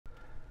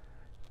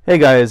Hey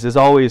guys, as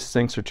always,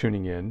 thanks for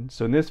tuning in.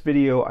 So in this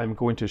video, I'm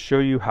going to show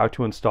you how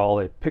to install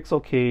a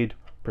Pixelcade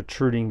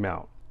protruding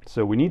mount.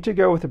 So we need to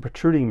go with a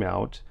protruding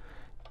mount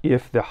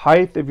if the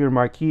height of your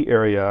marquee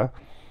area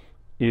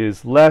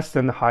is less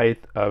than the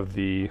height of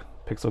the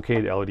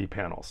Pixelcade LED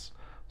panels.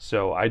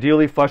 So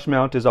ideally, flush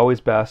mount is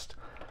always best,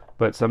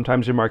 but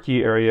sometimes your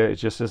marquee area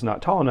is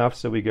not tall enough,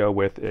 so we go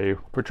with a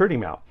protruding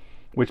mount,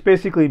 which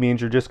basically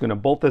means you're just going to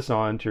bolt this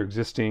on to your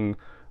existing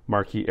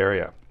marquee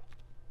area.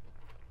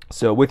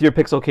 So with your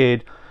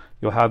Pixelcade,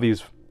 you'll have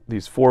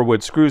these 4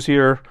 wood screws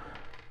here.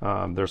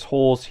 There's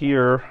holes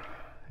here,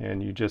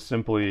 and you just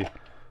simply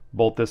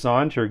bolt this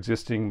on to your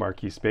existing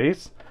marquee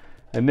space.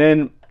 And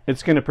then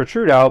it's going to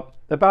protrude out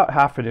about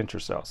 1/2 inch or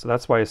so. So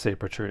that's why I say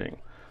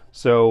protruding.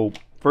 So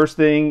first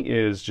thing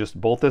is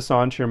just bolt this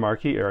onto your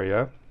marquee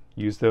area.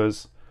 Use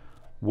those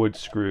wood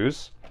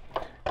screws.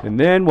 And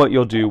then what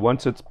you'll do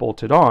once it's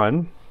bolted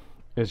on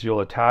is you'll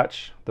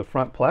attach the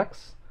front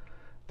plex.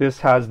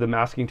 This has the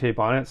masking tape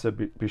on it, so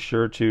be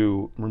sure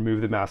to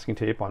remove the masking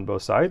tape on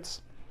both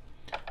sides.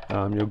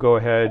 You'll go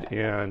ahead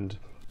and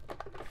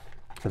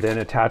then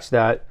attach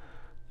that.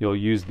 You'll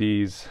use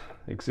these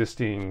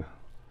existing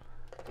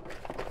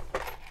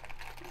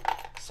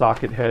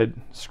socket head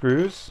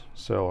screws.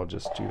 So I'll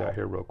just do that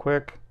here real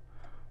quick.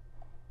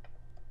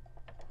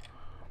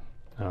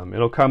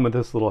 It'll come with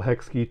this little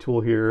hex key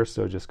tool here,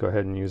 so just go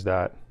ahead and use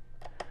that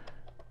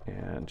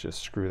and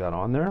just screw that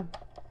on there.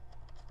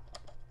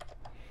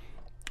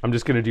 I'm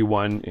just going to do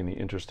one in the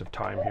interest of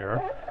time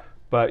here,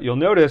 but you'll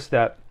notice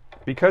that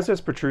because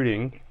it's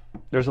protruding,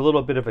 there's a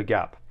little bit of a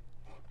gap.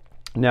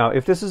 Now,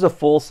 if this is a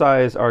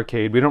full-size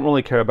arcade, we don't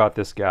really care about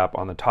this gap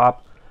on the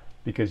top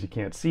because you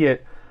can't see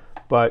it,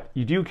 but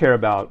you do care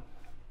about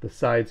the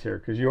sides here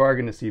because you are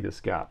going to see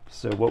this gap.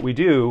 So what we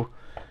do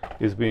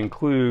is we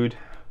include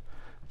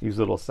these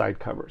little side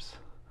covers.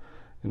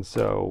 And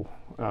so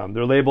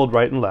they're labeled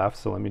right and left,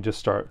 so let me just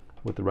start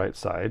with the right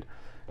side.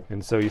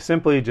 And so you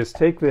simply just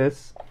take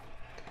this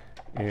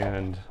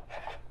and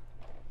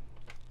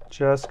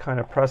just kind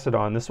of press it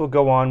on. This will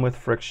go on with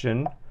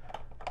friction.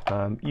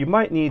 You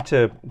might need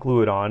to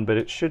glue it on, but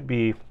it should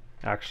be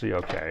actually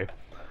okay.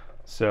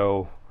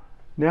 So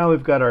now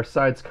we've got our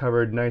sides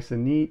covered nice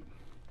and neat,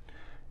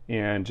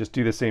 and just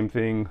do the same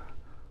thing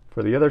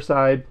for the other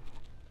side.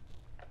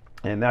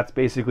 And that's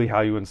basically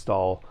how you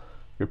install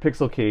your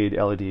Pixelcade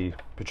LED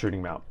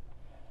protruding mount.